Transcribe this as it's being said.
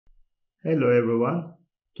Hello everyone.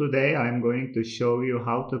 Today I'm going to show you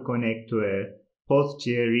how to connect to a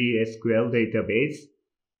PostGIS SQL database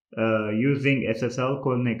using SSL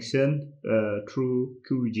connection through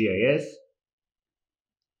QGIS.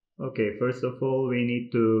 Okay, first of all we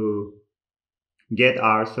need to get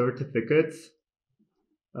our certificates.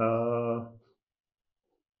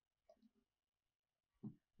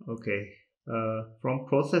 From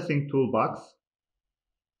processing toolbox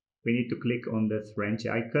we need to click on this wrench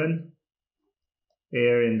icon.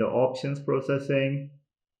 Here in the options processing,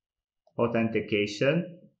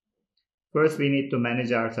 authentication. First, we need to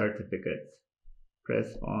manage our certificates.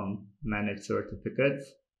 Press on Manage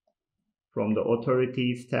Certificates. From the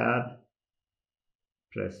Authorities tab,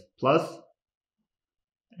 press plus.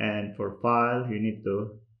 And for File, you need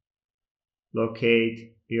to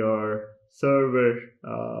locate your server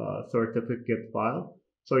certificate file.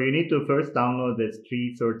 So you need to first download these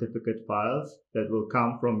 3 certificate files that will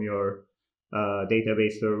come from your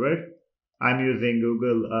database server. I'm using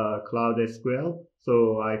Google Cloud SQL,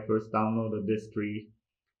 so I first downloaded these 3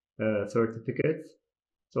 certificates.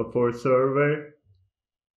 So for server,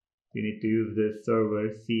 you need to use this server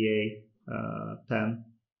ca10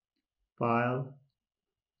 file.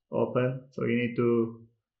 Open. So you need to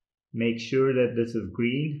make sure that this is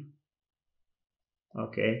green.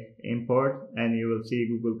 Okay, import, and you will see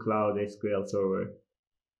Google Cloud SQL Server.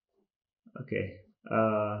 Okay,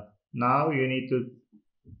 now you need to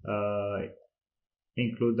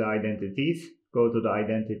include the identities. Go to the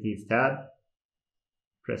Identities tab,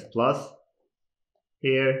 press plus.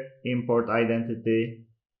 Here, import identity,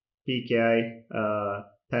 PKI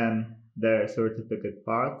 10, their certificate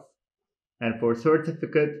parts. And for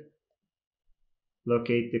certificate,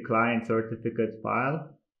 locate the client certificate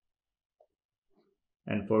file.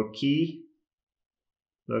 And for key,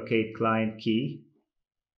 locate client key.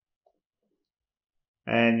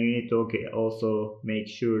 And you need to also make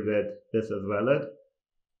sure that this is valid.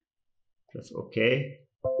 Press OK.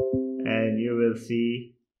 And you will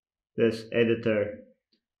see this editor.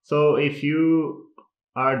 So if you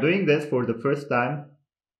are doing this for the first time,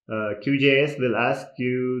 QGIS will ask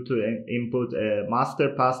you to input a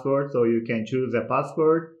master password, so you can choose a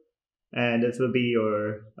password, and this will be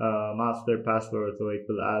your master password, so it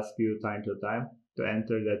will ask you time to time to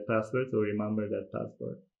enter that password, so remember that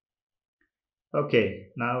password. Okay,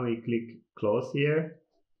 now we click close here.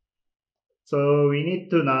 So we need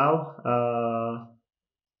to now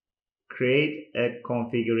create a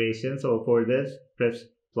configuration. So for this, press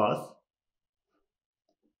plus.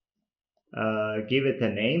 Give it a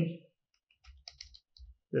name.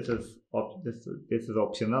 This is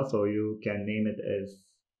optional, so you can name it as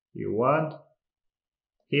you want.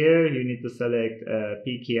 Here you need to select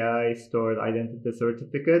PKI stored identity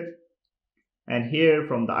certificate, and here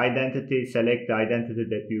from the identity select the identity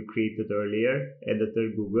that you created earlier.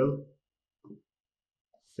 Editor Google.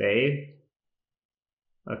 Save.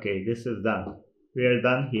 Okay, this is done. We are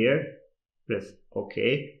done here. Press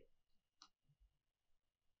OK.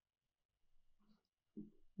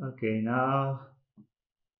 Okay, now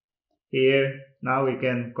now we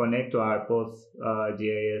can connect to our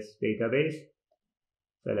PostGIS database.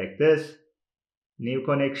 Select this, new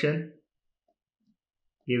connection,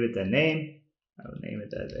 give it a name. I will name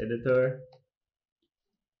it as editor.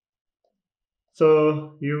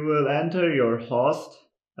 So you will enter your host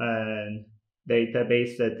and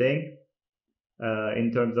database setting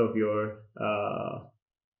in terms of your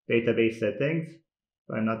database settings.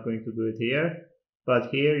 So I'm not going to do it here.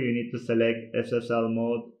 But here you need to select SSL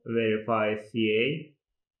mode verify CA,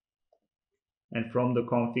 and from the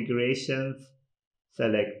configurations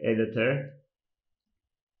select editor,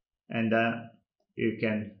 and then you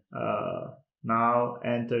can now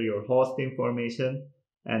enter your host information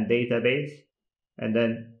and database, and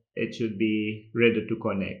then it should be ready to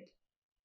connect.